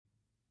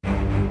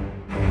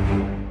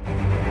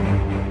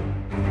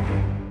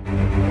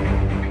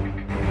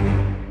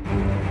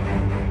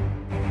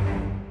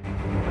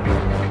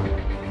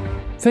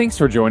Thanks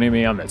for joining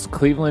me on this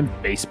Cleveland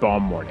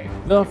baseball morning.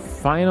 The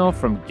final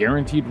from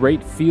Guaranteed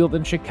Rate Field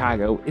in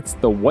Chicago, it's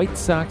the White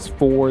Sox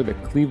 4, the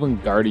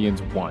Cleveland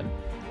Guardians 1.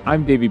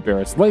 I'm Davey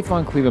Barris,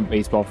 lifelong Cleveland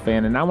baseball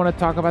fan, and I want to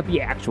talk about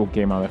the actual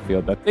game on the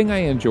field, the thing I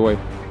enjoy,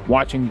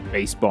 watching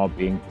baseball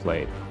being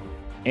played.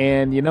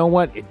 And you know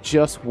what? It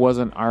just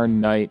wasn't our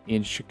night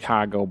in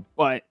Chicago,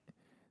 but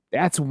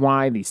that's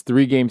why these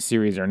 3-game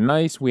series are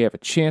nice. We have a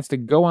chance to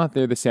go out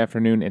there this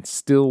afternoon and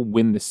still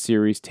win the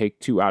series,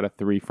 take 2 out of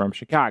 3 from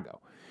Chicago.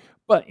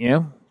 But,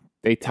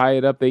 they tie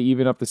it up, they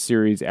even up the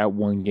series at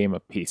 1 game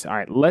apiece. All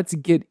right, let's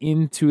get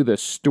into the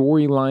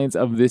storylines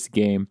of this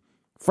game.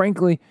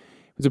 Frankly,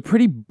 it was a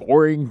pretty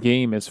boring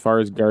game as far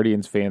as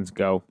Guardians fans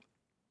go.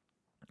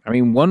 I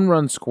mean, 1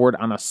 run scored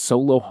on a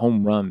solo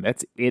home run.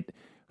 That's it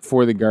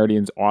for the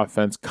Guardians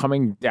offense,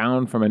 coming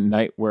down from a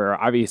night where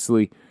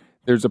obviously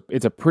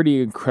it's a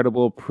pretty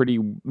incredible, pretty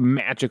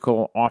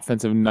magical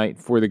offensive night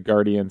for the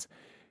Guardians.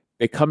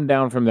 They come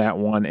down from that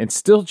one, and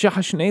still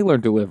Josh Naylor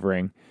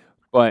delivering,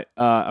 but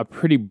a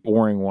pretty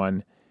boring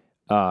one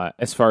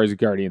as far as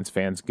Guardians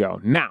fans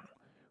go. Now,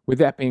 with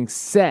that being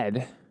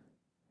said,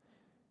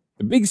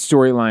 the big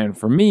storyline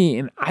for me,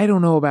 and I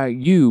don't know about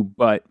you,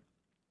 but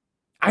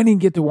I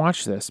didn't get to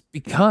watch this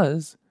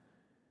because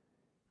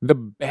the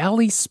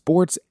Bally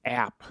Sports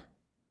app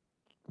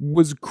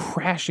was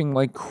crashing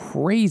like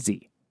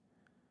crazy,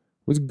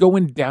 was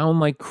going down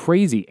like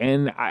crazy,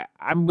 and I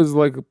was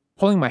like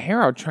pulling my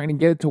hair out trying to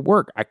get it to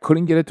work. I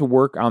couldn't get it to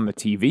work on the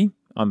TV,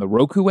 on the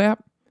Roku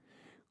app.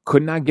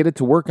 Could not get it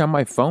to work on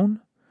my phone.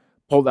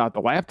 Pulled out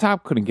the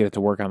laptop. Couldn't get it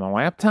to work on the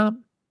laptop.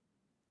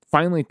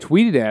 Finally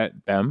tweeted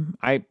at them.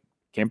 I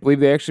can't believe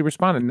they actually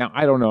responded. Now,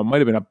 I don't know. It might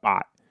have been a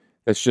bot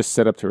that's just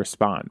set up to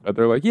respond. But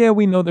they're like, yeah,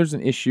 we know there's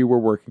an issue. We're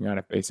working on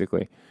it,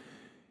 basically.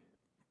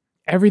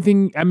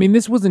 Everything, I mean,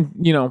 this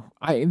wasn't,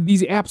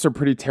 these apps are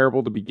pretty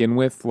terrible to begin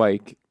with.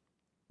 Like,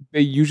 they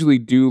usually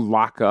do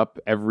lock up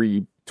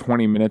every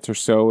 20 minutes or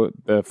so.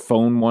 The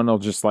phone one will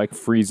just like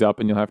freeze up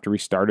and you'll have to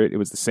restart it. It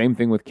was the same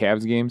thing with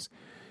Cavs games.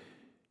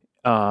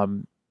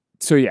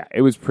 So yeah,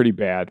 it was pretty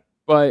bad.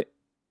 But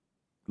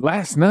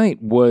last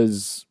night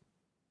was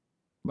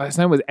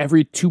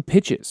every 2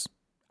 pitches.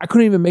 I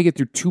couldn't even make it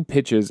through 2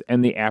 pitches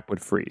and the app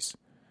would freeze.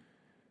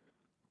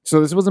 So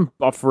this wasn't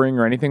buffering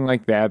or anything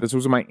like that. This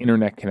was my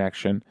internet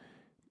connection.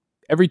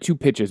 Every 2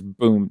 pitches,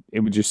 boom, it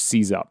would just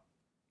seize up.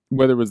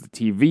 Whether it was the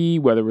TV,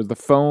 whether it was the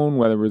phone,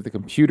 whether it was the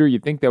computer,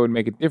 you'd think that would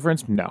make a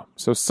difference? No.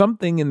 So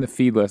something in the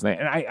feed last night.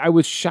 And I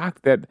was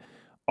shocked that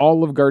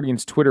all of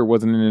Guardians Twitter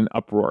wasn't in an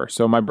uproar.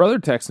 So my brother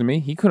texted me.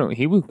 He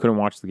couldn't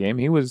watch the game.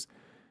 The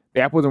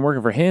app wasn't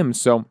working for him.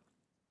 So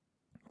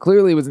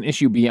clearly it was an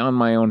issue beyond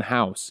my own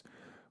house.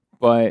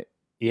 But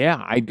yeah,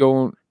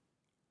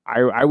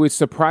 I was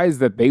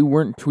surprised that they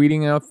weren't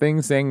tweeting out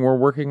things saying we're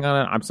working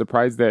on it. I'm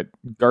surprised that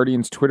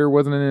Guardians Twitter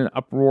wasn't in an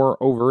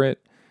uproar over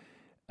it.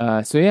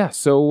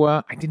 So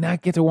I did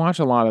not get to watch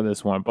a lot of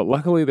this one, but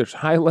luckily there's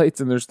highlights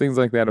and there's things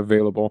like that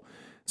available.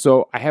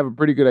 So I have a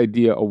pretty good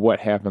idea of what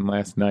happened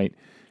last night.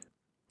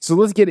 So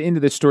let's get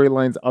into the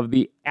storylines of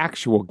the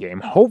actual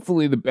game.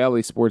 Hopefully the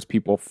Bally Sports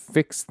people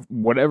fixed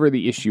whatever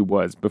the issue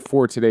was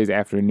before today's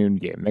afternoon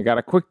game. They got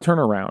a quick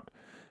turnaround.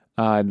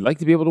 I'd like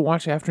to be able to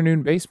watch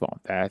afternoon baseball.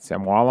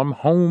 And while I'm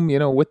home,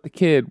 with the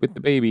kid, with the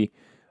baby,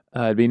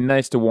 it'd be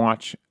nice to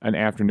watch an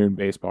afternoon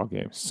baseball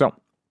game. So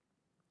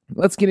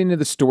let's get into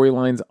the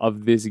storylines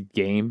of this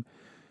game.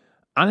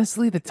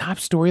 Honestly, the top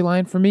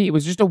storyline for me, it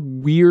was just a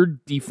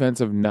weird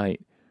defensive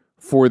night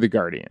for the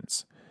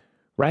Guardians,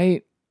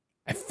 right?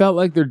 I felt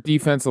like their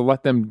defense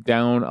let them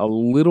down a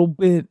little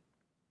bit.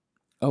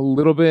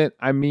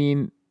 I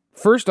mean,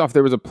 first off,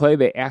 there was a play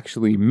they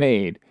actually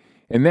made,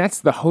 and that's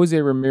the Jose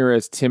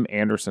Ramirez, Tim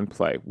Anderson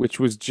play,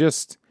 which was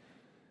just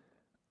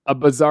a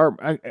bizarre.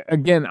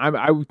 Again,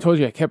 I told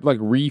you I kept like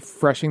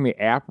refreshing the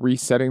app,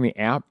 resetting the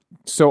app.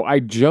 So I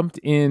jumped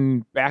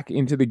back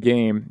into the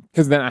game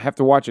because then I have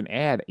to watch an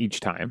ad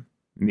each time.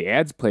 And the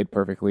ads played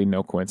perfectly,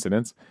 no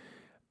coincidence.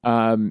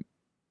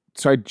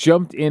 So I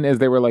jumped in as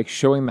they were like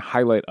showing the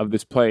highlight of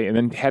this play and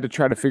then had to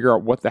try to figure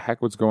out what the heck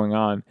was going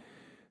on.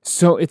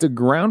 So it's a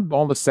ground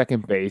ball to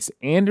second base.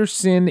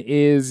 Anderson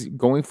is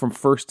going from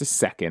first to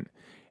second.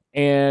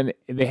 And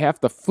they have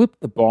to flip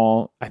the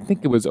ball. I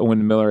think it was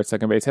Owen Miller at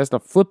second base. Has to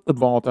flip the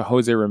ball to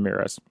Jose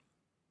Ramirez,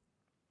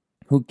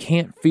 who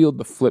can't field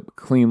the flip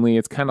cleanly.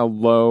 It's kind of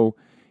low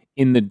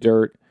in the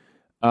dirt.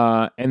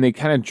 And they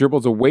kind of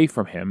dribbles away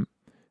from him.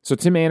 So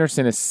Tim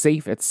Anderson is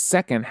safe at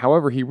second.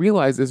 However, he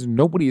realizes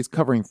nobody is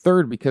covering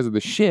third because of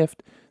the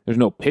shift. There's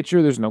no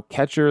pitcher. There's no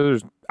catcher.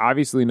 There's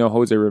obviously no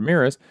Jose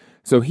Ramirez.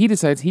 So he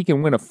decides he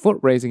can win a foot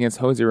race against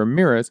Jose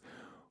Ramirez,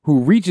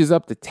 who reaches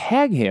up to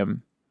tag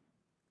him,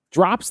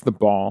 drops the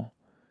ball,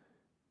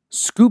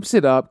 scoops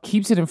it up,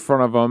 keeps it in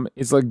front of him,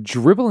 is like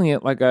dribbling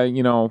it like a,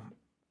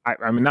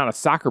 I mean, not a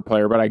soccer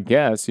player, but I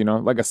guess,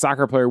 like a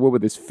soccer player would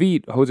with his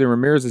feet. Jose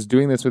Ramirez is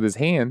doing this with his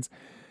hands.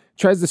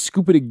 Tries to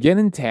scoop it again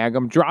and tag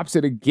him, drops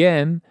it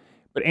again,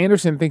 but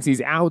Anderson thinks he's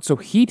out, so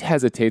he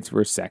hesitates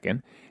for a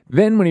second.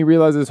 Then when he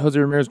realizes Jose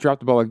Ramirez dropped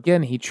the ball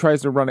again, he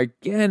tries to run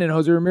again, and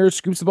Jose Ramirez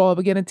scoops the ball up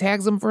again and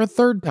tags him for a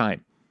third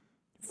time,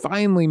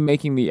 finally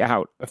making the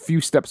out a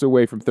few steps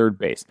away from third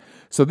base.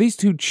 So these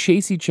two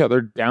chase each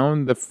other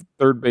down the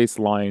third base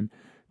line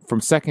from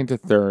second to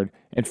third,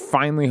 and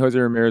finally Jose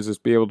Ramirez is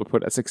able to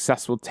put a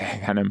successful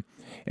tag on him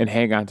and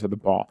hang on to the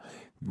ball.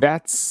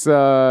 That's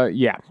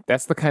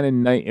the kind of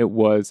night it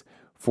was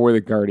for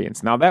the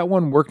Guardians. Now, that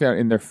one worked out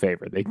in their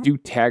favor. They do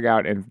tag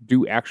out and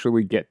do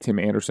actually get Tim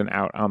Anderson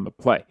out on the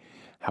play.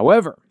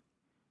 However,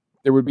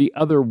 there would be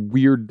other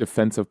weird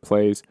defensive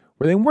plays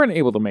where they weren't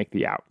able to make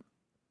the out.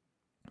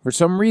 For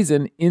some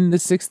reason, in the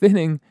sixth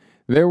inning,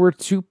 there were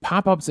two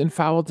pop-ups in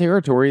foul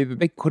territory that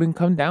they couldn't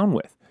come down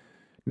with.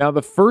 Now,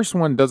 the first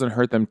one doesn't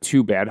hurt them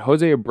too bad.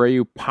 Jose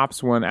Abreu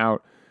pops one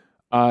out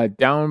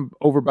down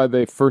over by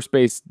the first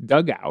base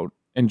dugout,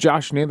 and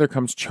Josh Naylor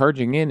comes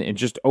charging in and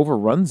just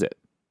overruns it.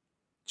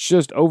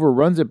 Just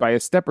overruns it by a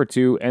step or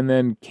two and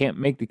then can't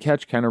make the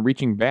catch, kind of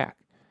reaching back.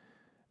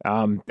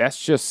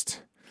 That's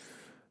just,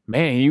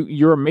 man,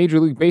 you're a Major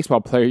League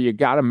Baseball player. You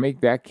got to make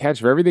that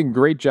catch. For everything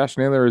great Josh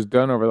Naylor has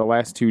done over the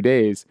last 2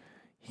 days,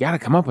 you got to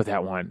come up with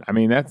that one. I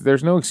mean,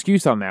 there's no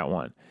excuse on that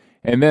one.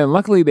 And then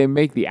luckily they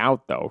make the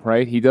out, though,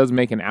 right? He does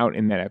make an out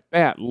in that at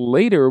bat.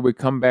 Later would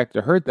come back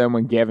to hurt them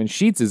when Gavin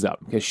Sheets is up,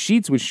 because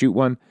Sheets would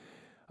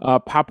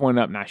pop one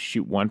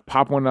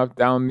up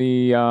down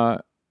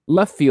the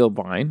left field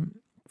line,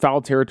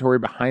 foul territory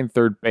behind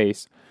third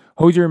base.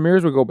 Jose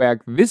Ramirez would go back.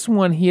 This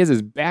one, he has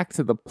his back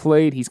to the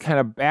plate. He's kind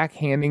of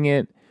backhanding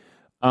it.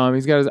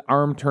 He's got his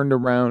arm turned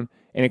around,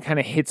 and it kind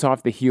of hits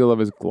off the heel of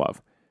his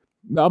glove.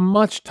 A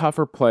much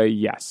tougher play,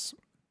 yes.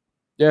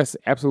 Yes,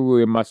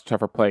 absolutely a much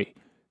tougher play.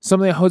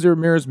 Something that Jose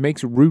Ramirez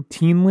makes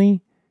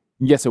routinely?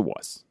 Yes, it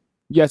was.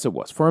 Yes, it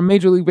was. For a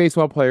Major League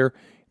Baseball player,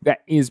 that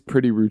is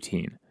pretty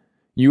routine.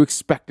 You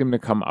expect him to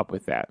come up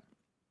with that.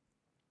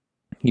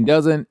 He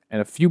doesn't, and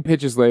a few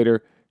pitches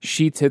later,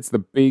 Sheets hits the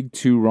big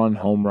 2-run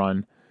home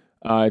run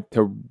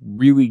to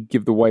really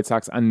give the White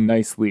Sox a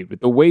nice lead.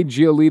 But the way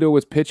Giolito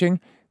was pitching,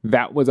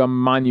 that was a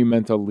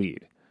monumental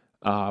lead.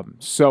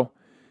 So,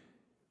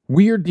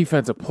 weird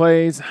defensive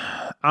plays.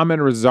 Ahmed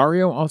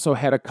Rosario also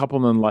had a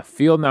couple in left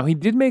field. Now, he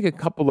did make a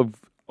couple of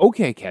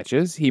okay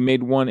catches. He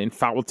made one in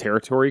foul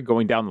territory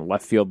going down the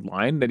left field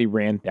line that he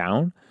ran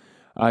down.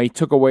 He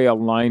took away a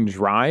line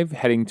drive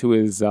heading to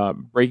his,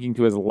 breaking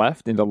to his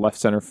left into left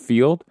center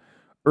field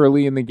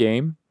early in the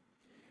game.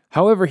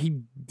 However,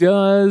 he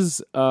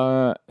does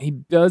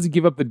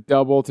give up the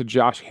double to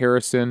Josh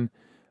Harrison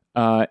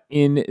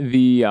in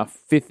the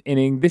fifth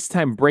inning, this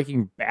time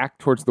breaking back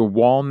towards the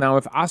wall. Now,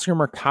 if Oscar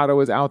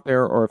Mercado is out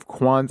there or if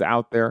Kwan's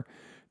out there,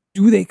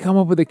 do they come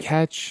up with a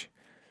catch?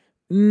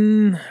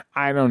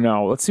 I don't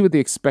know. Let's see what the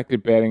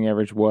expected batting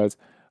average was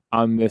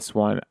on this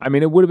one. I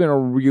mean, it would have been a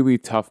really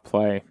tough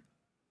play.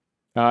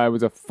 It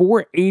was a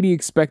 480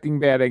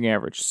 expecting batting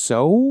average.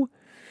 So,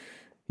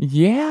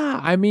 yeah,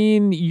 I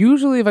mean,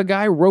 usually if a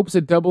guy ropes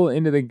a double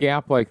into the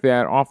gap like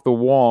that off the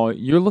wall,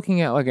 you're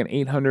looking at like an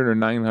 800 or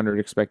 900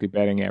 expected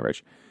batting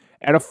average.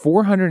 At a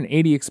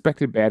 480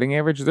 expected batting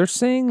average, they're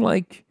saying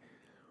like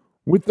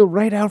with the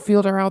right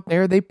outfielder out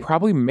there, they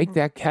probably make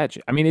that catch.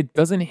 I mean, it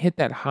doesn't hit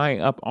that high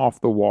up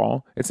off the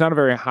wall. It's not a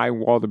very high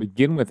wall to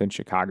begin with in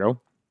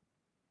Chicago.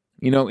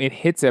 You know, it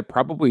hits at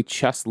probably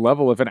chest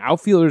level. If an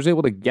outfielder is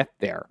able to get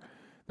there,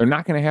 they're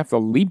not going to have to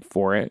leap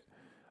for it.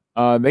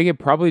 They could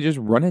probably just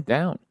run it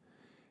down.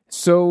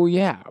 So,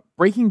 yeah,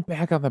 breaking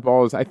back on the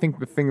ball is, I think,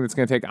 the thing that's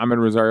going to take Ahmed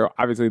Rosario,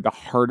 obviously, the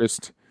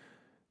hardest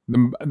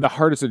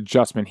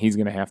adjustment he's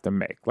going to have to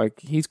make. Like,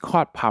 he's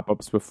caught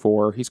pop-ups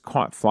before. He's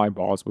caught fly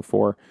balls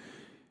before.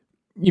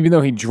 Even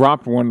though he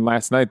dropped one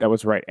last night that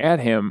was right at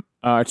him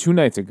 2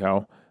 nights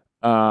ago,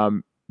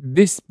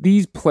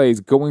 these plays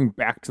going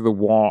back to the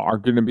wall are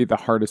going to be the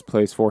hardest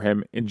plays for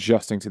him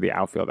adjusting to the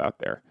outfield out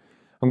there.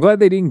 I'm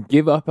glad they didn't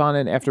give up on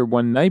it after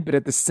one night, but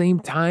at the same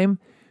time,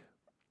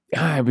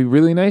 it'd be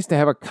really nice to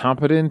have a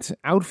competent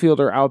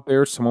outfielder out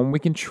there, someone we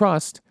can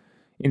trust,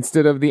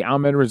 instead of the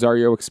Ahmed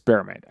Rosario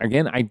experiment.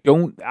 Again,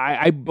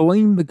 I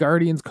blame the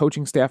Guardians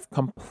coaching staff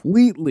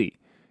completely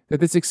that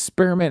this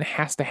experiment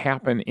has to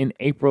happen in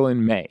April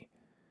and May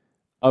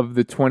of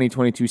the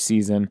 2022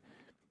 season,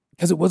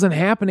 because it wasn't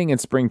happening in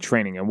spring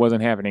training. It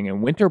wasn't happening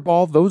in winter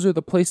ball. Those are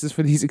the places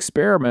for these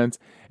experiments,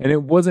 and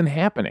it wasn't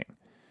happening.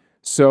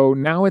 So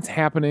now it's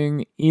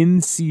happening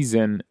in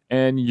season,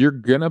 and you're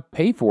going to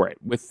pay for it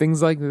with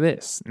things like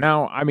this.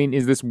 Now, I mean,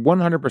 is this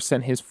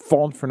 100% his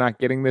fault for not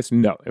getting this?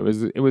 No. It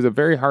was a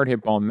very hard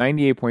hit ball,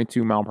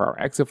 98.2 mile per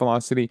hour exit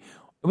velocity.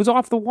 It was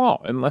off the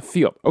wall in left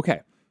field.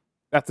 Okay,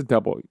 that's a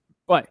double.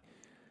 But,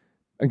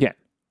 again,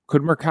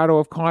 could Mercado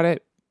have caught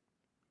it?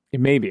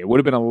 Maybe. It would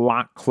have been a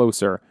lot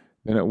closer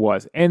than it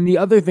was. And the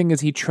other thing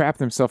is he trapped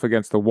himself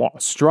against the wall.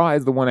 Straw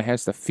is the one that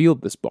has to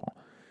field this ball.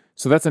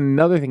 So that's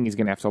another thing he's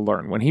going to have to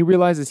learn. When he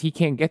realizes he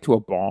can't get to a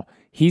ball,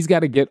 he's got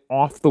to get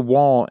off the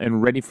wall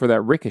and ready for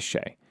that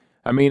ricochet.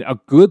 I mean, a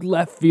good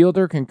left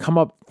fielder can come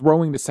up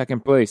throwing to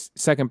second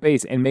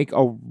base and make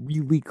a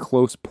really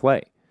close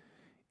play.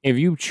 if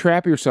you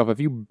trap yourself, if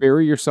you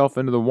bury yourself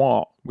into the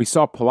wall, we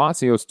saw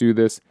Palacios do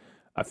this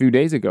a few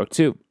days ago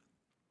too.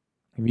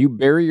 If you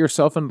bury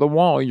yourself into the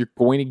wall, you're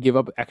going to give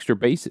up extra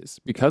bases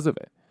because of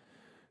it.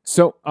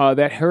 So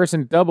that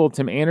Harrison double,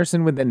 Tim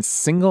Anderson would then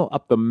single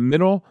up the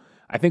middle.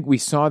 I think we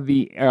saw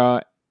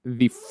the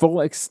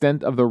full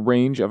extent of the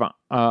range of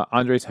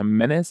Andres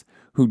Gimenez,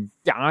 who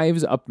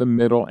dives up the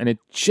middle, and it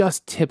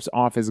just tips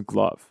off his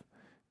glove.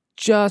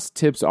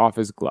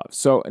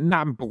 So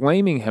not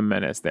blaming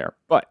Gimenez there,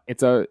 but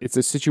it's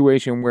a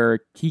situation where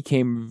he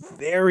came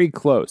very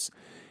close.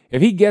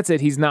 If he gets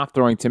it, he's not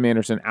throwing Tim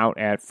Anderson out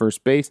at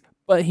first base,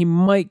 but he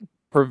might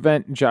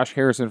prevent Josh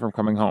Harrison from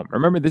coming home.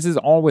 Remember, this is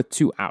all with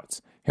 2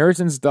 outs.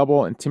 Harrison's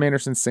double and Tim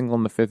Anderson's single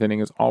in the 5th inning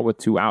is all with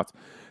 2 outs.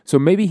 So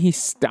maybe he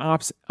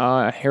stops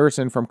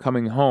Harrison from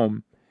coming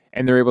home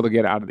and they're able to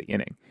get out of the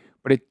inning.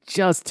 But it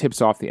just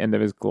tips off the end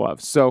of his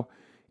glove. So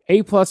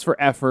A+ for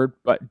effort,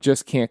 but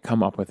just can't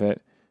come up with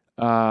it.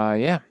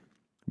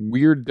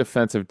 Weird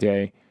defensive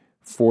day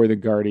for the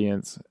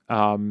Guardians.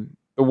 The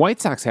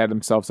White Sox had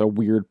themselves a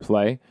weird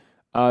play.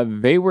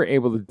 They were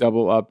able to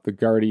double up the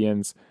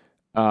Guardians.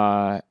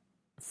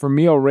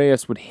 Franmil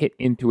Reyes would hit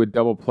into a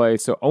double play.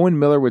 So Owen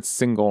Miller would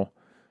single.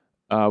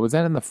 Was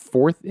that in the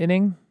 4th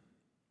inning?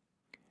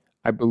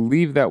 I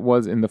believe that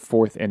was in the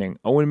 4th inning.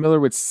 Owen Miller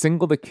would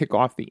single to kick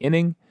off the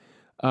inning.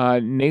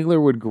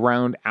 Naylor would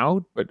ground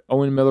out, but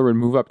Owen Miller would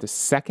move up to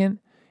second.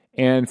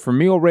 And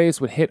Franmil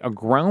Reyes would hit a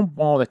ground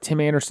ball to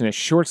Tim Anderson, a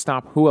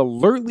shortstop, who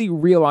alertly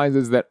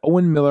realizes that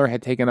Owen Miller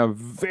had taken a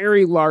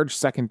very large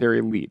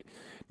secondary lead.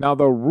 Now,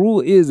 the rule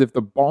is if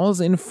the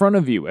ball's in front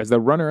of you as the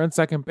runner on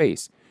second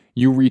base,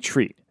 you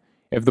retreat.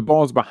 If the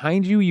ball's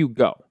behind you, you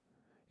go.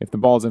 If the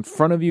ball's in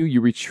front of you,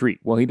 you retreat.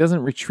 Well, he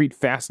doesn't retreat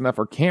fast enough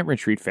or can't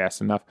retreat fast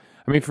enough.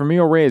 I mean,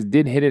 Franmil Reyes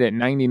did hit it at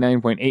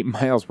 99.8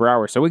 miles per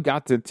hour, so it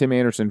got to Tim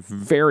Anderson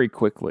very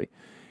quickly.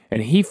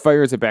 And he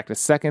fires it back to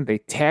second. They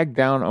tag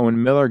down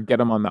Owen Miller,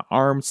 get him on the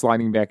arm,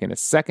 sliding back into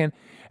second,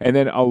 and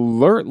then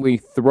alertly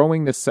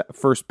throwing to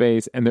first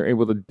base, and they're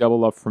able to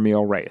double up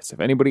Franmil Reyes. If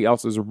anybody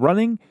else is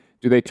running,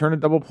 do they turn a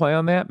double play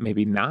on that?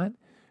 Maybe not.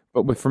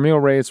 But with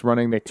Franmil Reyes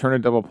running, they turn a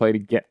double play to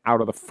get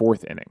out of the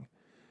 4th inning.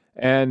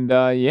 And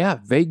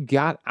they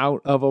got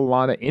out of a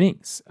lot of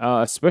innings,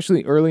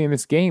 especially early in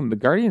this game. The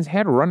Guardians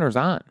had runners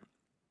on.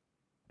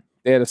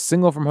 They had a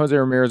single from Jose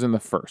Ramirez in the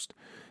 1st.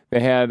 They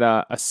had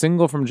a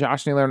single from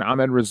Josh Naylor and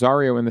Ahmed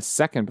Rosario in the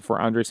 2nd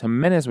before Andres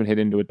Gimenez would hit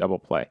into a double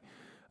play.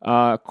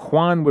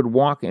 Kwan would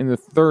walk in the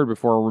 3rd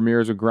before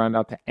Ramirez would ground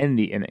out to end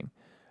the inning.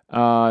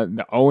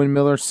 The Owen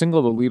Miller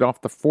single to lead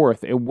off the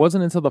 4th. It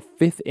wasn't until the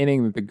 5th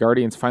inning that the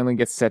Guardians finally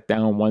get set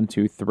down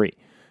 1-2-3.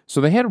 So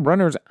they had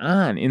runners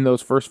on in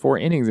those first 4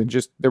 innings, and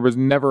just there was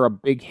never a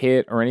big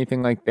hit or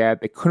anything like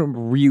that. They couldn't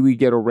really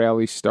get a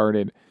rally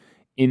started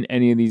in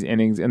any of these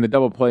innings, and the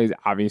double plays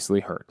obviously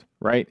hurt,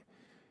 right?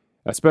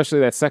 Especially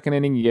that 2nd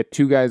inning, you get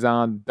 2 guys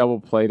on, double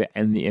play to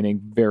end the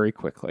inning very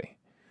quickly.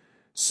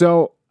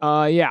 So,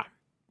 that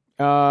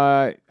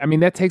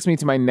takes me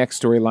to my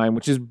next storyline,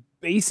 which is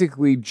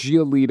basically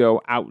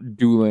Giolito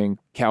out-dueling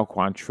Cal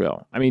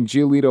Quantrill. I mean,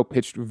 Giolito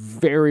pitched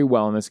very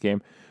well in this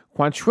game.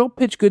 Quantrill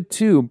pitched good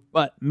too,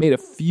 but made a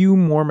few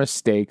more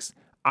mistakes.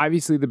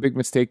 Obviously, the big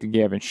mistake to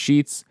Gavin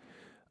Sheets.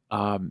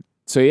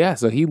 So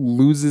he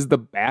loses the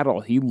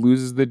battle. He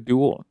loses the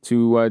duel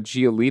to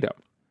Giolito.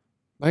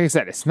 Like I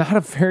said, it's not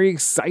a very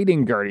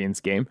exciting Guardians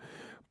game,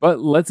 but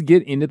let's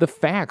get into the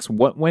facts.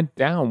 What went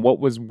down? What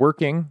was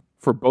working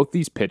for both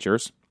these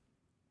pitchers?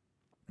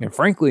 And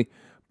frankly,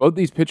 both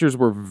these pitchers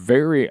were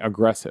very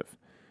aggressive,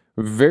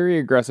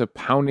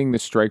 pounding the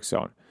strike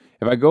zone.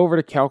 If I go over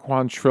to Cal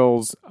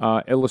Quantrill's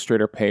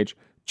Illustrator page,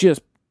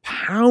 just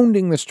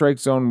pounding the strike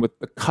zone with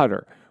the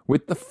cutter,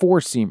 with the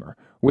 4-seamer,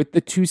 with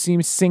the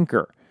 2-seam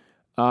sinker,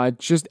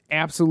 just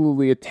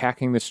absolutely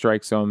attacking the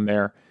strike zone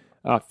there.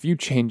 A few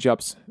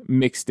changeups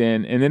mixed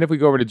in. And then if we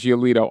go over to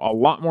Giolito, a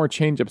lot more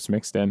changeups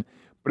mixed in.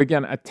 But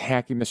again,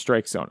 attacking the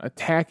strike zone,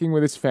 attacking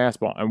with his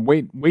fastball. And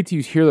wait till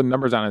you hear the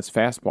numbers on his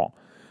fastball.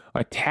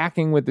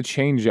 Attacking with the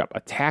changeup,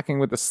 attacking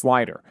with the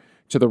slider.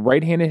 To the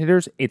right-handed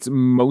hitters, it's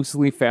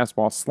mostly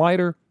fastball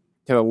slider.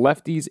 To the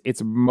lefties,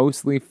 it's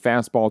mostly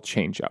fastball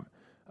changeup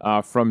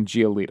from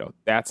Giolito.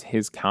 That's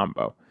his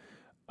combo.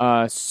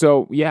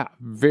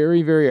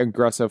 Very, very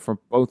aggressive from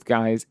both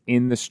guys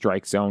in the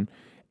strike zone.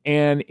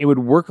 And it would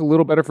work a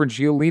little better for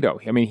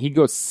Giolito. I mean, he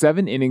goes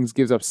 7 innings,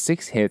 gives up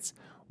 6 hits,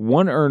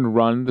 1 earned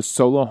run, the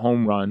solo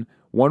home run,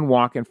 1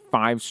 walk, and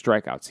 5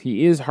 strikeouts.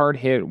 He is hard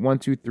hit 1,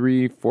 2,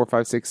 3, 4,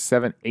 5, 6,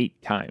 7,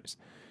 8 times.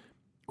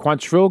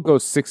 Quantrill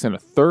goes 6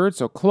 1/3,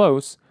 so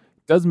close.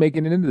 Does make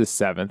it into the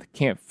 7th.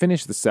 Can't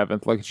finish the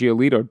 7th like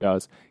Giolito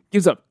does.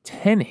 Gives up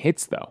 10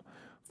 hits, though.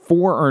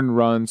 4 earned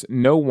runs,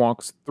 no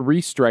walks, 3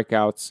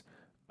 strikeouts,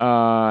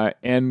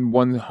 and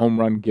 1 home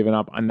run given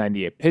up on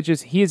 98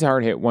 pitches. He is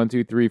hard hit 1,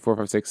 2, 3, 4,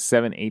 5, 6,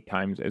 7, 8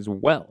 times as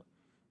well.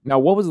 Now,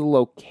 what was the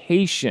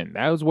location?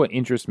 That was what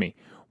interests me.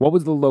 What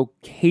was the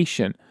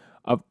location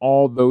of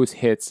all those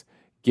hits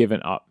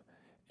given up?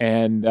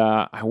 And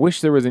I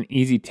wish there was an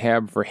easy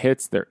tab for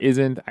hits. There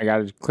isn't. I got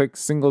to click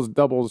singles,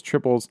 doubles,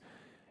 triples.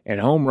 and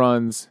home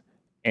runs.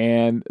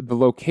 And the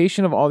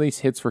location of all these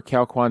hits for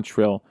Cal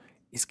Quantrill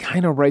is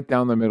kind of right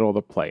down the middle of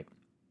the plate.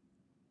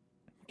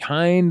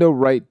 Kind of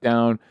right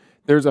down.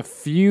 There's a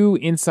few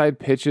inside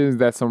pitches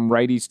that some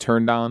righties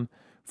turned on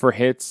for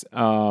hits.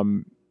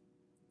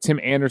 Tim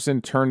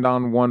Anderson turned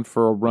on one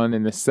for a run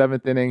in the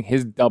 7th inning.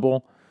 His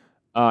double,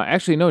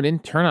 actually, no,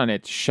 didn't turn on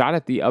it. Shot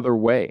it the other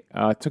way.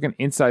 Took an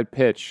inside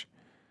pitch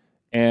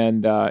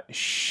and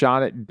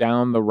shot it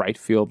down the right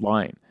field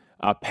line,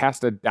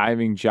 past a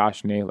diving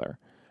Josh Naylor.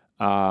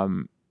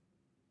 So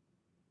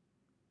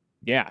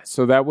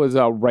that was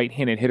a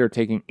right-handed hitter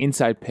taking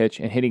inside pitch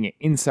and hitting it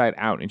inside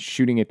out and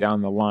shooting it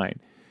down the line.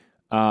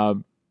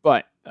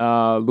 But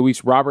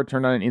Luis Robert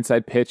turned on an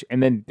inside pitch,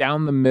 and then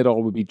down the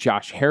middle would be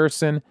Josh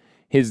Harrison.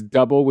 His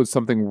double was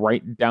something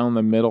right down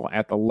the middle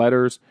at the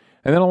letters,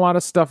 and then a lot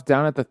of stuff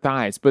down at the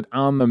thighs, but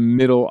on the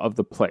middle of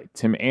the plate.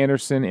 Tim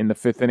Anderson in the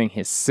 5th inning,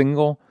 his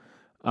single.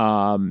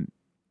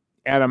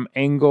 Adam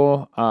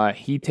Engel,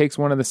 he takes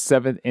one in the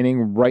 7th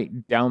inning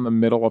right down the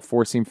middle, a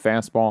four-seam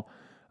fastball.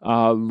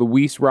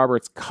 Luis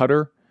Roberts'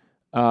 cutter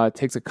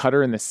takes a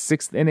cutter in the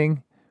 6th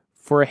inning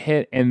for a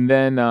hit, and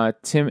then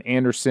Tim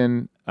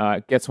Anderson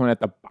gets one at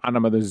the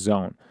bottom of the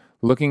zone.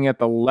 Looking at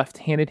the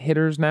left-handed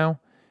hitters now,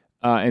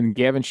 and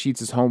Gavin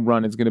Sheets' home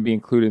run is going to be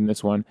included in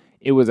this one.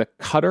 It was a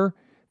cutter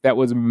that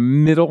was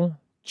middle,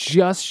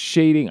 just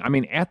shading,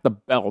 at the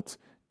belt,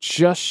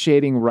 just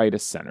shading right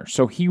of center.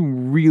 So he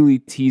really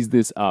teased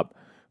this up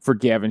for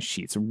Gavin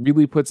Sheets.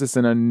 Really puts us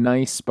in a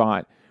nice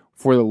spot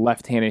for the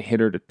left-handed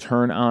hitter to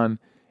turn on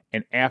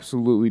and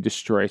absolutely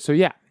destroy. So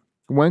yeah,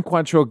 when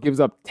Quantrill gives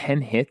up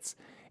 10 hits,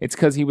 it's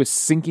because he was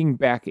sinking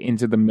back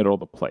into the middle of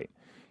the plate.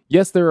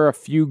 Yes, there are a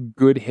few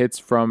good hits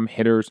from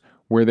hitters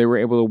where they were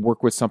able to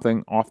work with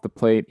something off the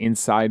plate,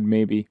 inside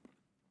maybe.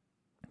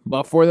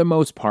 But for the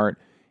most part,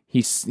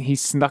 he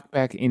snuck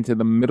back into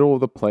the middle of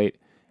the plate,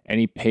 and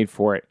he paid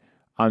for it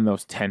on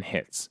those 10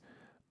 hits.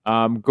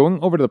 Going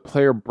over to the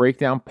player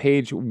breakdown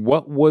page,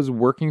 what was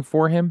working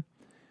for him?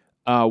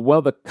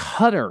 The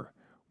cutter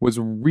was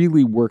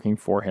really working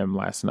for him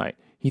last night.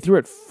 He threw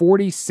it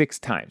 46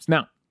 times.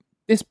 Now,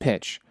 this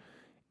pitch,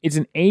 it's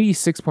an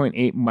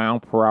 86.8 mile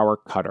per hour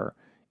cutter.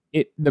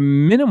 The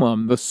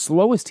minimum, the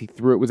slowest he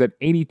threw it was at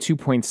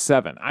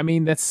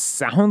 82.7. That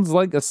sounds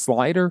like a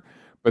slider,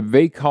 but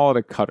they call it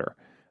a cutter.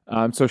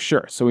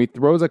 So he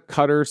throws a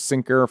cutter,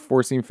 sinker, a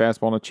four-seam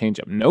fastball, and a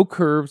changeup. No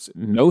curves,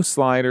 no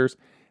sliders.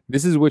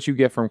 This is what you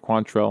get from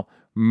Quantrill.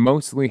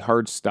 Mostly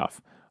hard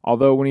stuff.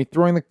 Although when he's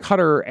throwing the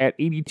cutter at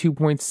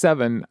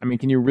 82.7,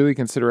 can you really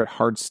consider it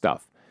hard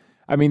stuff?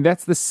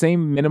 That's the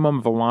same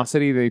minimum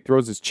velocity that he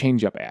throws his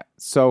changeup at.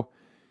 So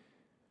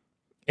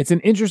it's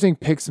an interesting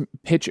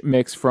pitch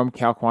mix from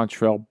Cal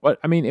Quantrill, but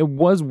it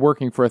was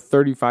working for a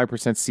 35%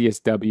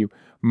 CSW,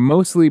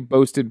 mostly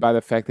boasted by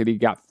the fact that he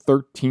got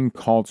 13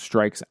 called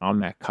strikes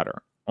on that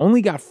cutter.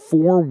 Only got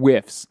 4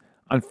 whiffs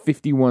on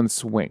 51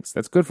 swings.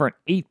 That's good for an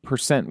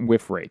 8%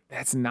 whiff rate.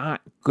 That's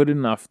not good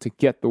enough to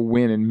get the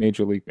win in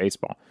Major League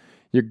Baseball.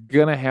 You're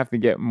going to have to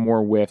get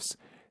more whiffs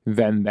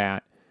than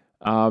that.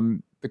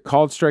 The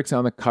called strikes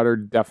on the cutter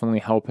definitely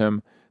help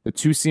him. The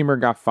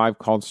two-seamer got 5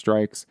 called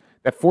strikes.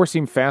 That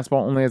four-seam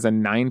fastball only has a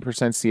 9%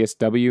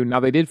 CSW. Now,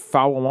 they did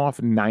foul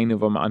off 9 of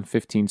them on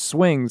 15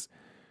 swings.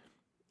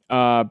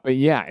 But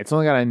yeah, it's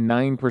only got a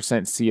 9%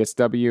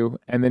 CSW.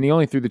 And then he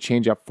only threw the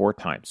changeup 4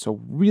 times.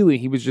 So really,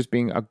 he was just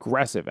being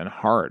aggressive and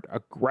hard.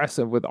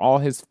 Aggressive with all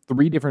his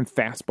 3 different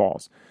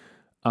fastballs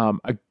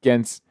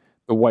against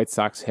the White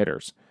Sox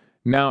hitters.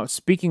 Now,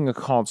 speaking of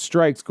called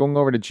strikes, going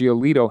over to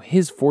Giolito,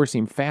 his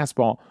four-seam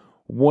fastball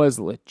was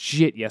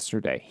legit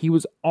yesterday. He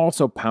was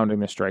also pounding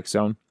the strike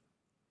zone.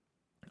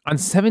 On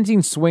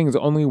 17 swings,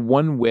 only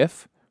 1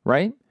 whiff,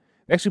 right?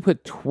 They actually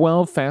put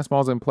 12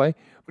 fastballs in play,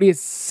 but he has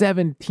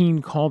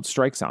 17 called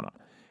strikes on him.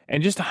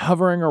 And just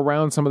hovering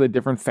around some of the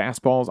different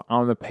fastballs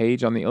on the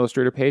page, on the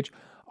Illustrator page,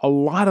 a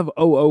lot of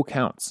 0-0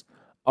 counts.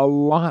 A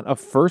lot of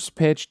first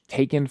pitch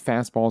taken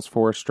fastballs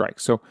for a strike.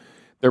 So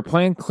their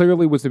plan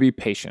clearly was to be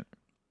patient.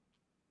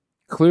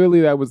 Clearly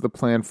that was the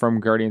plan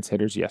from Guardians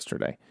hitters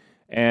yesterday.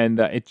 And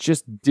it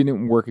just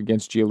didn't work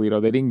against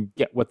Giolito. They didn't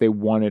get what they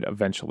wanted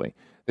eventually.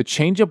 The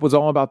changeup was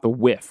all about the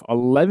whiff.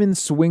 11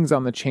 swings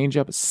on the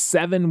changeup,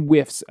 7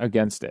 whiffs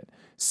against it.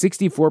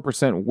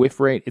 64% whiff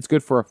rate. It's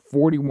good for a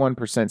 41%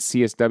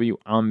 CSW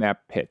on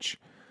that pitch.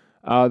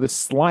 The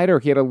slider,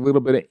 he had a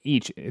little bit of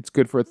each. It's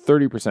good for a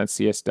 30%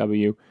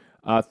 CSW.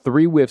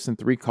 3 whiffs and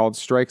 3 called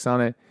strikes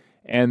on it.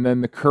 And then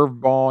the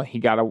curveball, he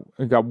got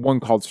 1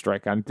 called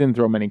strike on it. Didn't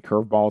throw many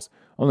curveballs.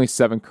 Only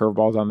 7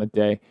 curveballs on the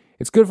day.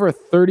 It's good for a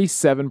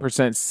 37%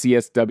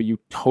 CSW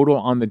total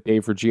on the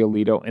day for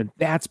Giolito, and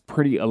that's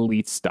pretty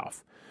elite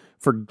stuff.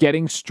 For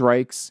getting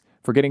strikes,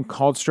 for getting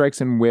called strikes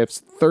and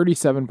whiffs,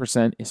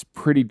 37% is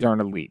pretty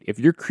darn elite. If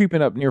you're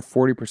creeping up near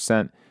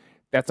 40%,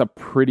 that's a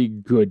pretty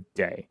good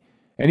day.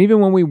 And even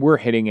when we were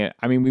hitting it,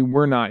 we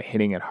were not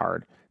hitting it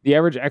hard. The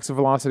average exit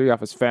velocity off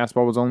his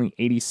fastball was only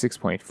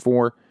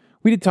 86.4.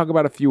 We did talk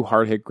about a few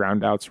hard hit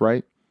ground outs,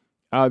 right?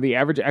 The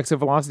average exit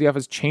velocity off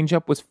his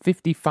changeup was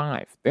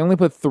 55. They only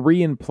put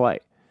 3 in play.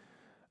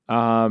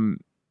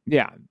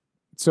 Yeah.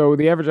 So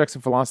the average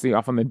exit velocity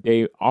off on the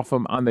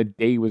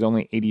day was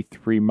only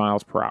 83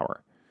 miles per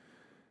hour.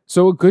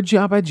 So a good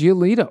job by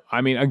Giolito.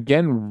 I mean,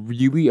 again,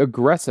 really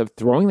aggressive,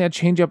 throwing that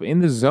changeup in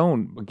the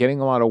zone, but getting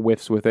a lot of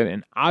whiffs with it,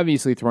 and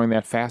obviously throwing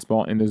that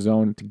fastball in the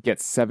zone to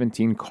get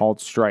 17 called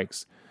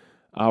strikes.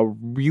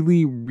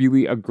 Really,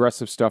 really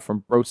aggressive stuff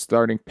from both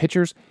starting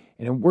pitchers,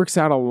 and it works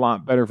out a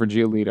lot better for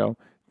Giolito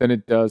than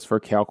it does for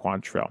Cal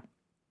Quantrill.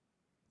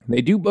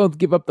 They do both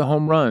give up the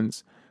home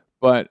runs,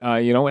 but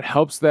it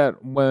helps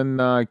that when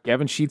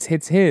Gavin Sheets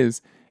hits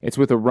his, it's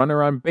with a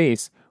runner on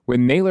base.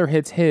 When Naylor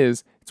hits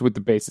his, it's with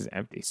the bases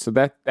empty. So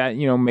that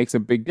makes a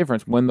big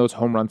difference when those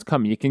home runs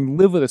come. You can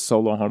live with a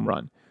solo home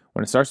run.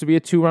 When it starts to be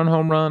a 2-run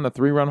home run, a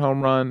 3-run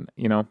home run,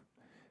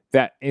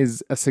 that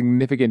is a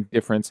significant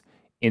difference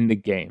in the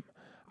game.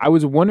 I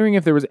was wondering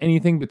if there was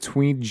anything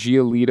between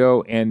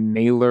Giolito and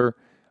Naylor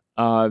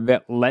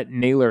that let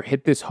Naylor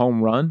hit this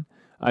home run.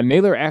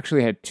 Naylor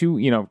actually had two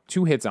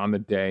hits on the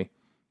day.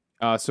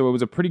 So it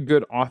was a pretty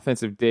good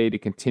offensive day to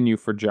continue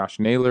for Josh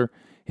Naylor.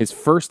 His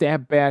first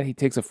at-bat, he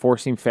takes a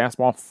four-seam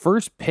fastball.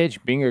 First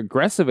pitch, being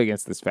aggressive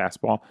against this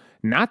fastball,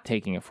 not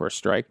taking it for a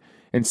strike,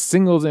 and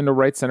singles into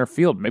right center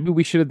field. Maybe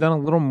we should have done a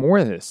little more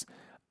of this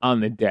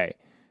on the day.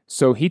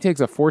 So he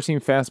takes a four-seam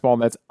fastball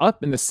that's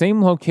up in the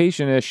same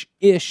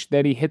location-ish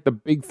that he hit the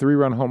big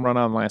 3-run home run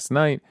on last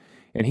night,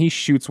 and he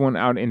shoots one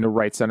out into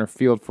right center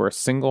field for a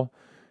single.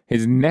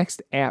 His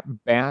next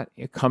at-bat,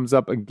 it comes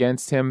up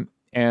against him,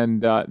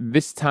 and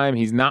this time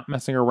he's not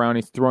messing around.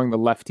 He's throwing the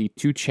lefty,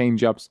 2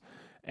 changeups,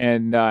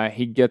 and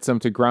he gets him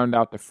to ground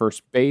out to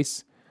first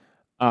base.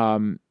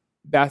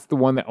 That's the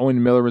one that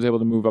Owen Miller was able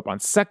to move up on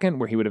second,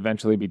 where he would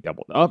eventually be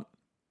doubled up.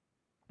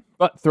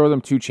 But throws him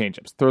 2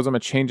 changeups. Throws him a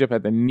changeup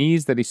at the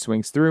knees that he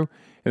swings through,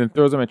 and then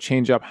throws him a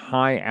changeup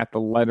high at the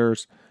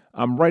letters,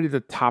 right at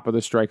the top of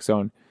the strike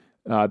zone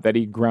that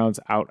he grounds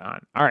out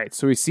on. All right,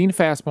 so he's seen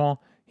fastball.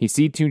 He's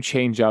seen 2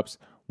 changeups.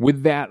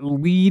 Would that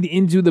lead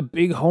into the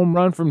big home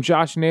run from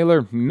Josh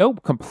Naylor?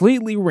 Nope,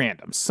 completely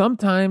random.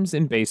 Sometimes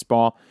in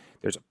baseball,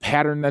 there's a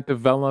pattern that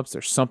develops.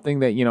 There's something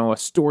that, a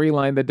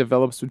storyline that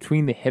develops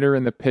between the hitter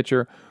and the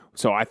pitcher.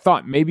 So I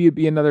thought maybe it'd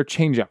be another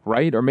changeup,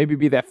 right? Or maybe it'd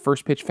be that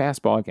first pitch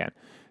fastball again.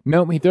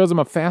 Nope, he throws him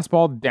a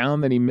fastball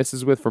down that he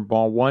misses with for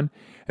ball 1,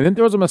 and then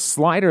throws him a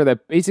slider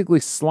that basically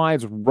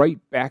slides right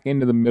back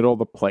into the middle of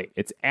the plate.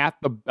 It's at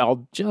the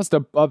belt, just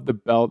above the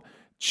belt,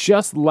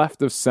 just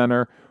left of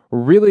center.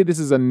 Really, this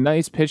is a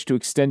nice pitch to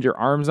extend your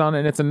arms on,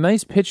 and it's a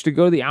nice pitch to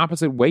go the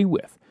opposite way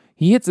with.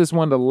 He hits this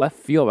one to left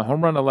field, a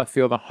home run to left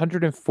field,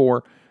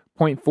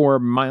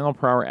 104.4 mile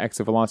per hour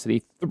exit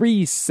velocity,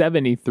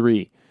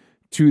 373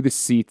 to the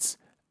seats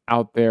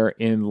out there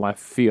in left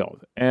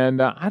field.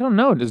 And I don't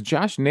know, does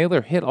Josh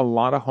Naylor hit a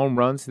lot of home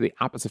runs to the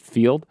opposite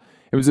field?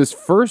 It was his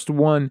first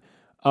one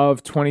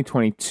of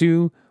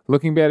 2022.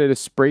 Looking back at his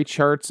spray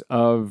charts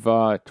of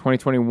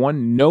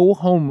 2021, no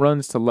home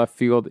runs to left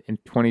field in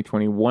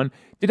 2021.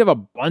 Did have a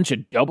bunch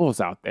of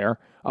doubles out there,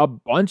 a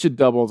bunch of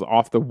doubles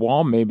off the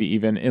wall, maybe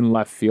even in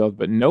left field,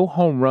 but no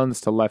home runs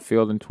to left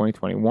field in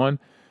 2021.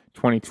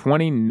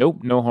 2020, nope,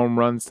 no home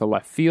runs to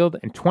left field.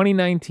 And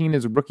 2019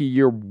 is rookie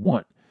year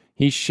 1.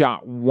 He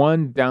shot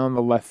 1 down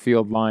the left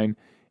field line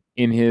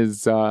in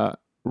his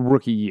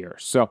rookie year.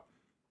 So,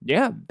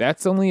 yeah,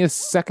 that's only his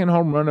second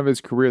home run of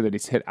his career that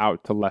he's hit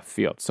out to left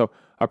field. So,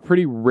 a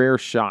pretty rare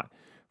shot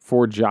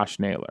for Josh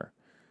Naylor.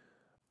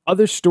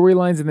 Other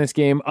storylines in this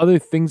game, other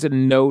things to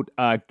note,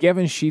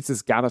 Gavin Sheets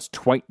has got us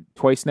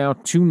twice now,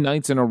 2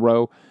 nights in a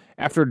row.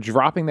 After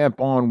dropping that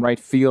ball in right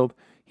field,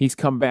 he's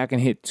come back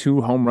and hit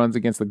 2 home runs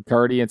against the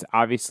Guardians,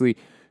 obviously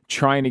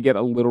trying to get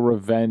a little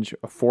revenge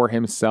for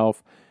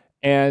himself.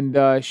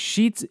 And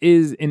Sheets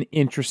is an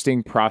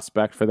interesting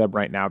prospect for them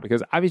right now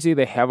because obviously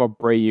they have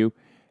Abreu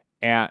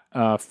at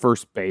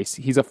first base.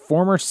 He's a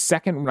former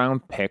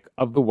second-round pick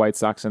of the White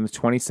Sox in the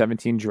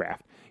 2017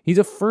 draft. He's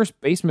a first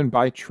baseman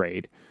by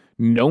trade,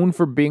 known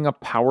for being a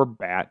power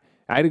bat.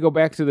 I had to go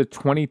back to the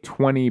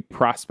 2020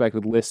 prospect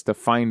list to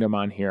find him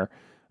on here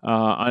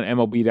on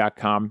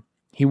MLB.com.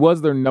 He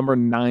was their number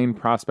 9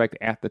 prospect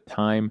at the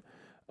time.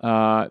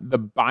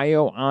 The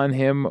bio on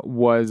him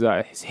was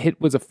his hit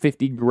was a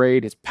 50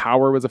 grade, his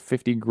power was a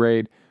 50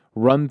 grade,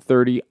 run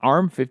 30,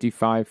 arm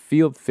 55,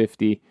 field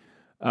 50.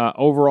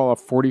 Overall, a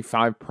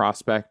 45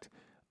 prospect.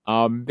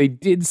 They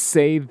did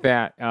say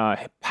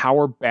that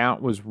power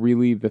bat was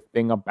really the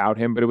thing about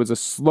him, but it was a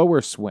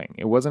slower swing.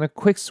 It wasn't a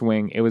quick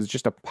swing. It was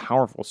just a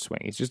powerful swing.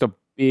 He's just a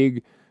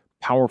big,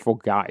 powerful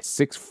guy,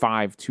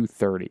 6'5",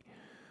 230.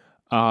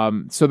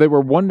 So they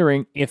were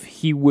wondering if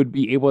he would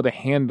be able to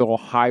handle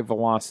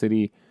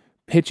high-velocity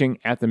pitching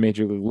at the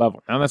major league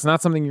level. Now, that's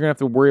not something you're going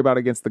to have to worry about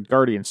against the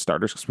Guardian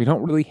starters because we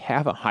don't really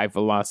have a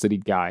high-velocity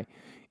guy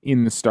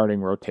in the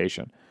starting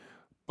rotation.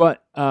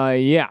 But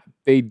yeah,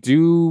 they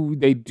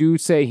do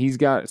say he's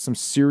got some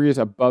serious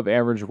above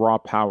average raw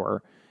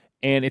power,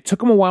 and it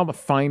took him a while to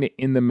find it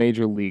in the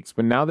major leagues.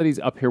 But now that he's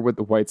up here with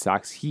the White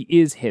Sox, he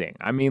is hitting.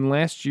 I mean,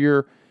 last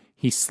year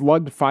he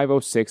slugged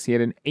 .506. He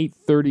had an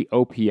 .830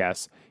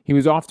 OPS. He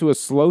was off to a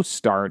slow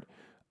start.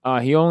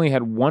 He only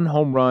had 1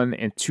 home run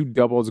and 2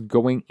 doubles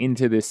going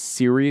into this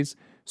series,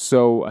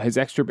 so his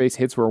extra base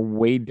hits were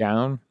way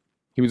down.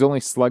 He was only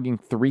slugging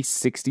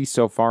 .360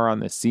 so far on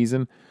this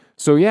season.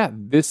 So yeah,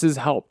 this has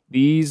helped.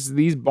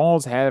 These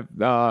balls have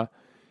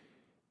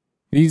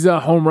these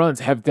home runs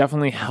have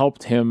definitely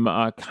helped him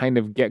kind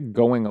of get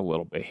going a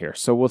little bit here.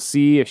 So we'll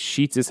see if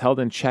Sheets is held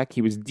in check.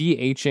 He was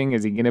DHing.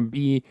 Is he going to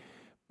be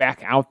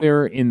back out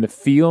there in the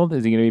field?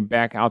 Is he going to be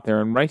back out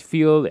there in right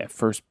field at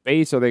first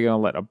base? Are they going to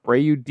let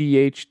Abreu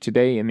DH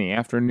today in the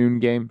afternoon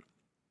game?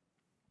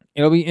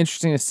 It'll be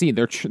interesting to see.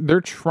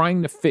 They're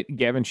trying to fit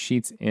Gavin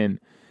Sheets in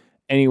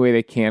any way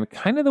they can,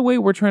 kind of the way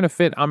we're trying to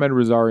fit Amed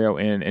Rosario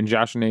in and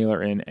Josh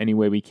Naylor in any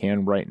way we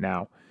can right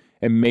now,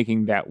 and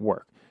making that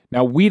work.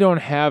 Now, we don't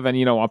have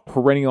a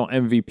perennial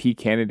MVP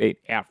candidate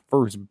at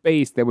first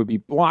base that would be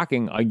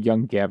blocking a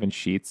young Gavin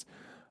Sheets.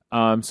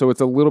 So it's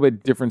a little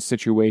bit different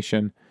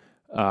situation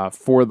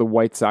for the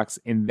White Sox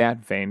in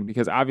that vein,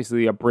 because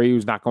obviously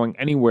Abreu's not going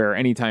anywhere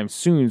anytime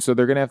soon, so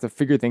they're going to have to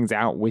figure things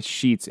out with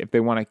Sheets if they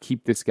want to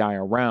keep this guy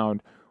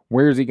around.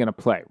 Where is he going to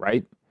play,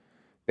 right?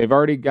 They've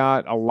already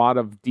got a lot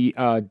of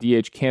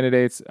DH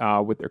candidates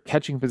with their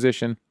catching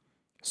position,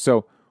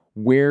 so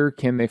where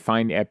can they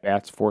find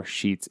at-bats for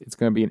Sheets? It's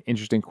going to be an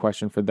interesting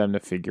question for them to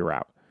figure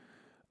out.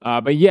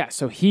 But yeah,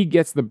 so he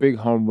gets the big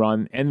home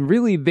run, and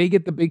really they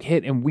get the big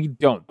hit, and we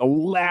don't. The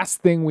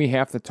last thing we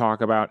have to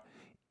talk about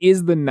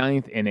is the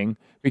 9th inning,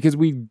 because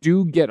we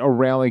do get a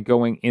rally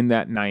going in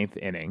that 9th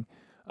inning.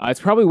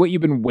 It's probably what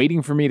you've been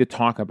waiting for me to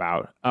talk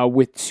about.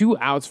 With 2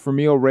 outs,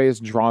 Franmil Reyes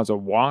draws a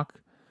walk.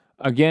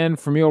 Again,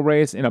 Franmil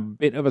Reyes in a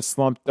bit of a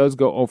slump, does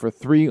go 0 for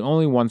 3,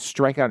 only 1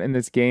 strikeout in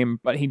this game,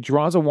 but he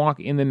draws a walk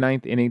in the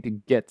 9th inning to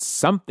get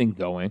something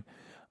going.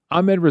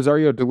 Amed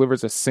Rosario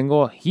delivers a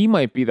single. He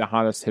might be the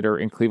hottest hitter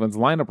in Cleveland's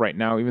lineup right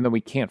now, even though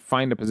we can't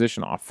find a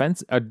position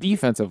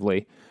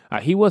defensively.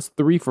 He was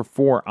 3 for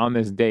 4 on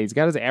this day. He's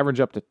got his average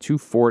up to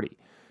 240.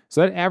 So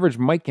that average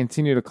might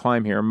continue to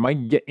climb here,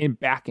 might get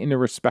back into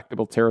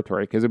respectable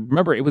territory, because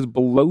remember, it was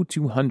below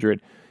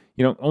 200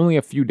 only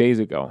a few days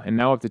ago, and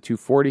now up to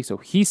 240. So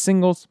he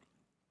singles.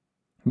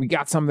 We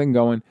got something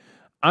going.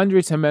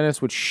 Andres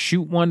Gimenez would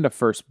shoot one to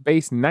first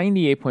base,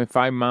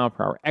 98.5 mile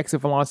per hour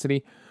exit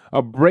velocity.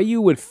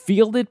 Abreu would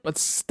field it but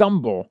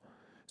stumble.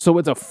 So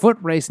it's a foot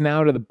race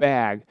now to the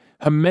bag.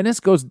 Gimenez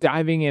goes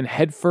diving in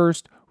head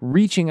first,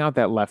 reaching out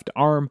that left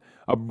arm.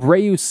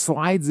 Abreu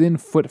slides in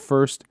foot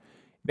first.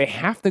 They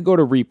have to go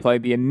to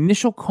replay. The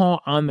initial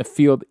call on the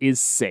field is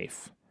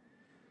safe.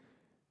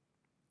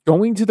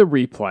 Going to the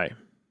replay,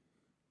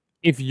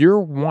 if you're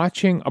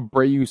watching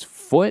Abreu's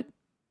foot,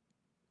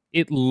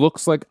 it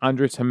looks like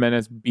Andres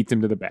Gimenez beats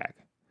him to the bag.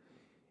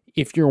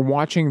 If you're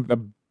watching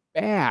the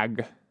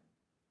bag,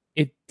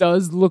 it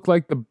does look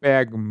like the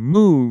bag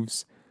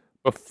moves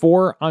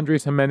before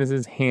Andres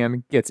Gimenez's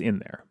hand gets in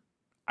there.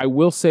 I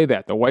will say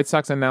that. The White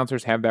Sox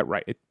announcers have that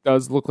right. It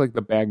does look like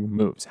the bag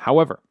moves.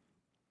 However,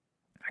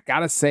 I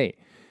gotta say,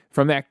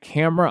 from that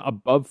camera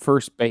above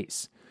first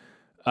base,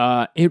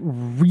 it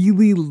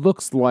really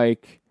looks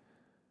like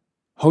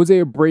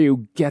Jose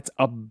Abreu gets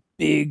a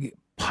big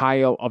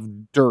pile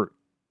of dirt,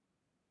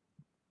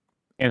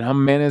 and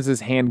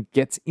Gimenez's hand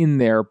gets in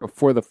there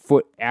before the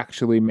foot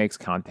actually makes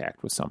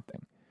contact with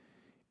something.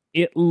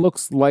 It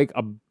looks like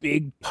a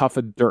big puff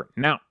of dirt.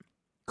 Now,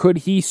 could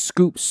he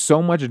scoop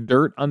so much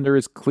dirt under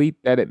his cleat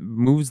that it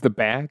moves the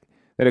bag,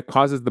 that it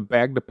causes the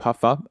bag to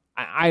puff up?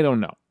 I don't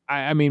know.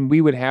 I mean,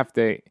 we would have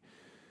to.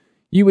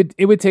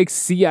 It would take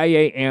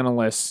CIA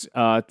analysts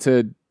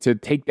to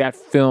take that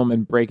film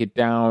and break it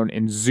down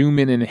and zoom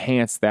in and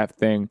enhance that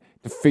thing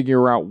to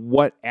figure out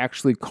what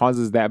actually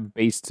causes that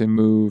base to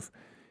move.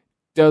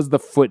 Does the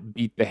foot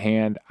beat the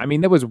hand? I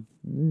mean, that was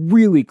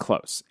really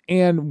close.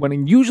 And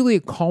when usually a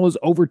call is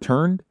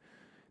overturned,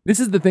 this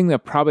is the thing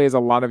that probably has a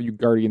lot of you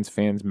Guardians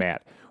fans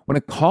mad. When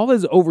a call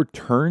is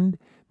overturned,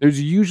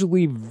 there's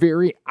usually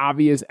very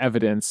obvious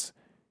evidence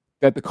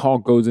that the call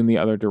goes in the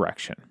other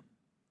direction.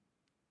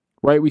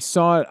 Right? We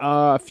saw it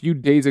a few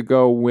days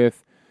ago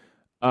with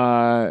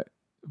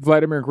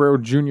Vladimir Guerrero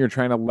Jr.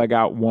 trying to leg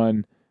out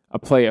a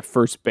play at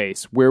first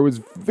base, where it was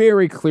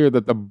very clear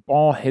that the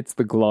ball hits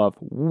the glove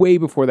way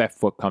before that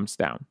foot comes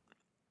down.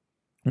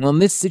 Well, in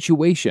this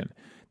situation,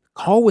 the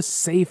call was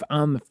safe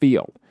on the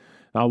field.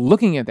 Now,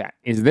 looking at that,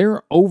 is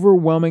there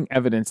overwhelming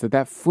evidence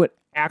that foot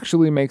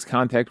actually makes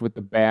contact with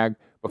the bag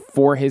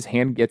before his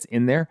hand gets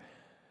in there?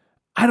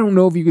 I don't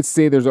know if you could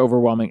say there's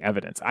overwhelming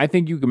evidence. I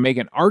think you can make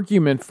an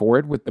argument for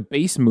it with the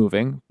base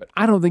moving, but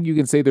I don't think you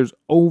can say there's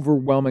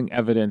overwhelming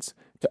evidence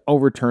to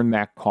overturn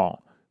that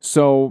call.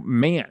 So,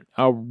 man,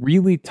 a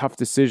really tough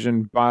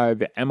decision by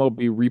the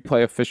MLB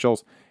replay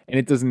officials, and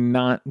it does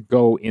not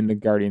go in the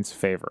Guardians'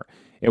 favor.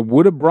 It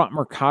would have brought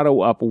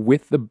Mercado up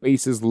with the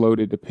bases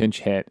loaded to pinch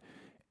hit,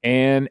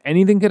 and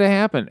anything could have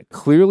happened.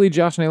 Clearly,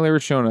 Josh Naylor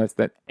has shown us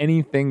that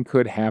anything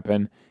could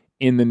happen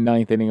in the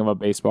 9th inning of a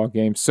baseball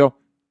game. So,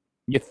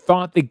 you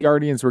thought the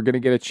Guardians were going to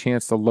get a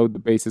chance to load the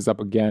bases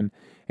up again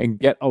and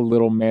get a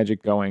little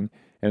magic going.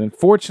 And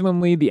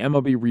unfortunately, the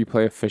MLB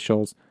replay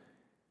officials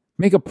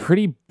make a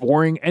pretty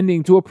boring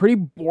ending to a pretty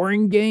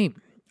boring game.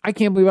 I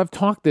can't believe I've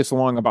talked this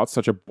long about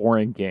such a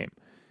boring game.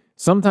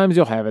 Sometimes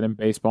you'll have it in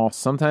baseball.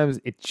 Sometimes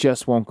it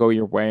just won't go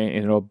your way,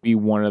 and it'll be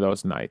one of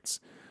those nights.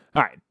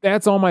 All right,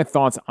 that's all my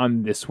thoughts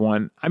on this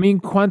one. I mean,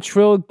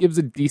 Quantrill gives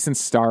a decent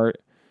start.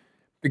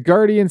 The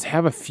Guardians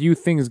have a few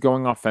things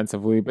going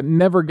offensively, but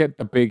never get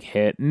the big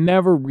hit,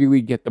 never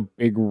really get the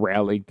big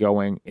rally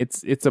going.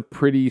 It's a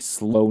pretty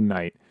slow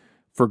night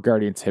for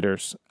Guardians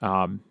hitters.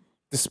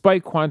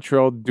 Despite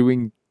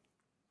Quantrill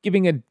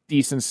giving a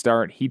decent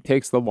start, he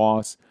takes the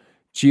loss.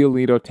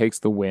 Giolito takes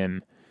the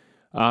win.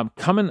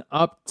 Coming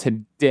up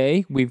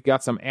today, we've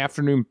got some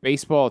afternoon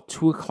baseball at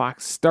 2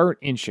 o'clock start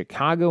in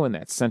Chicago in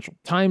that central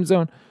time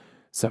zone.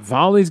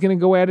 Savali's going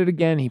to go at it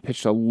again. He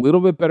pitched a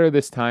little bit better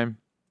this time.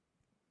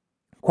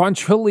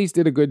 Quantrill at least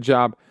did a good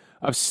job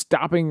of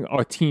stopping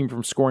a team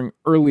from scoring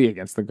early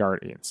against the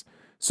Guardians.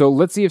 So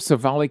let's see if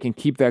Savali can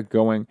keep that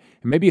going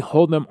and maybe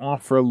hold them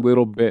off for a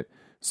little bit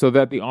so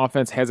that the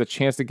offense has a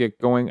chance to get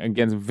going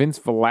against Vince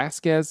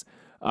Velasquez,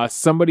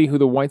 somebody who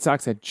the White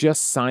Sox had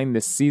just signed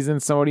this season,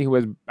 somebody who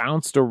has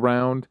bounced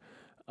around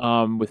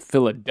with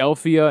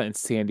Philadelphia and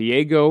San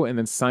Diego and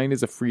then signed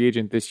as a free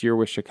agent this year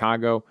with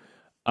Chicago.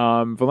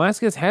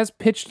 Velasquez has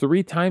pitched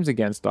 3 times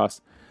against us.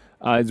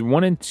 It's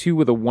 1-2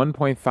 with a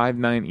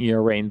 1.59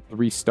 ERA in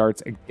 3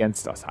 starts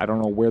against us. I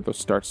don't know where those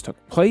starts took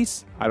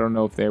place. I don't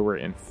know if they were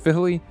in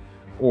Philly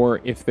or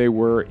if they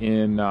were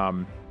in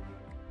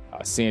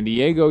San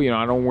Diego. I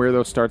don't know where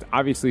those starts.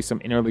 Obviously, some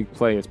interleague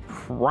play is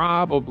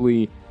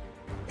probably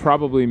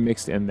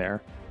mixed in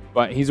there.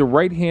 But he's a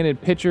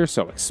right-handed pitcher,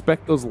 so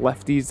expect those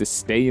lefties to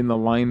stay in the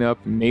lineup.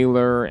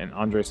 Naylor and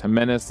Andres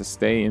Jimenez to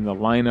stay in the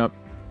lineup.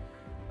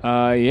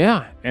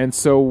 And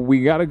so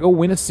we got to go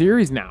win a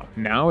series now.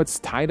 Now it's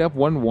tied up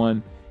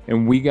 1-1,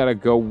 and we got to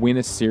go win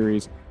a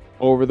series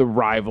over the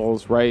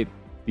rivals, right?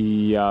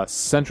 The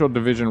Central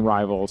Division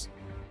rivals.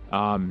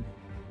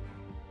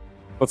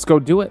 Let's go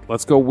do it.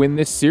 Let's go win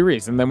this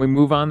series, and then we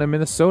move on to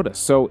Minnesota.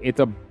 So it's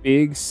a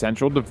big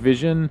Central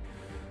Division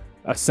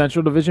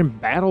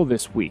battle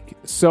this week.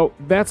 So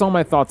that's all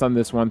my thoughts on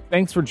this one.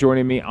 Thanks for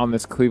joining me on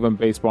this Cleveland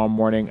baseball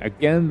morning.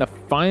 Again, the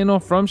final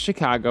from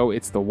Chicago.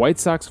 It's the White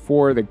Sox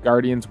 4, the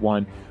Guardians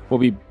 1. We'll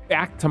be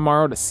back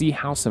tomorrow to see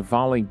how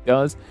Savali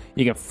does.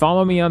 You can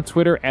follow me on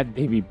Twitter at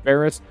Davey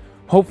Barris.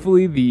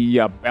 Hopefully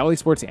the Bally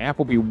Sports app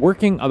will be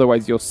working.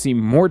 Otherwise, you'll see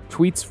more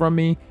tweets from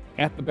me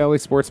at the Bally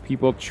Sports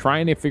people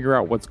trying to figure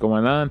out what's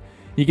going on.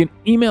 You can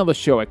email the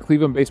show at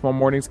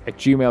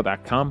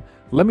clevelandbaseballmornings@gmail.com.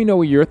 Let me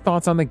know your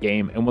thoughts on the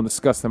game, and we'll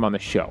discuss them on the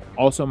show.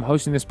 Also, I'm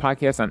hosting this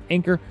podcast on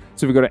Anchor,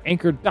 so if you go to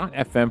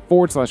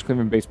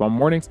anchor.fm/Cleveland Baseball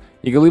Mornings,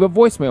 you can leave a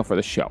voicemail for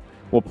the show.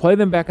 We'll play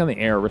them back on the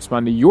air,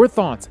 respond to your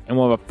thoughts, and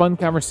we'll have a fun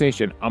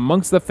conversation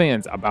amongst the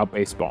fans about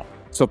baseball.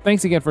 So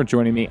thanks again for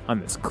joining me on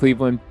this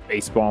Cleveland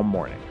Baseball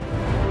Morning.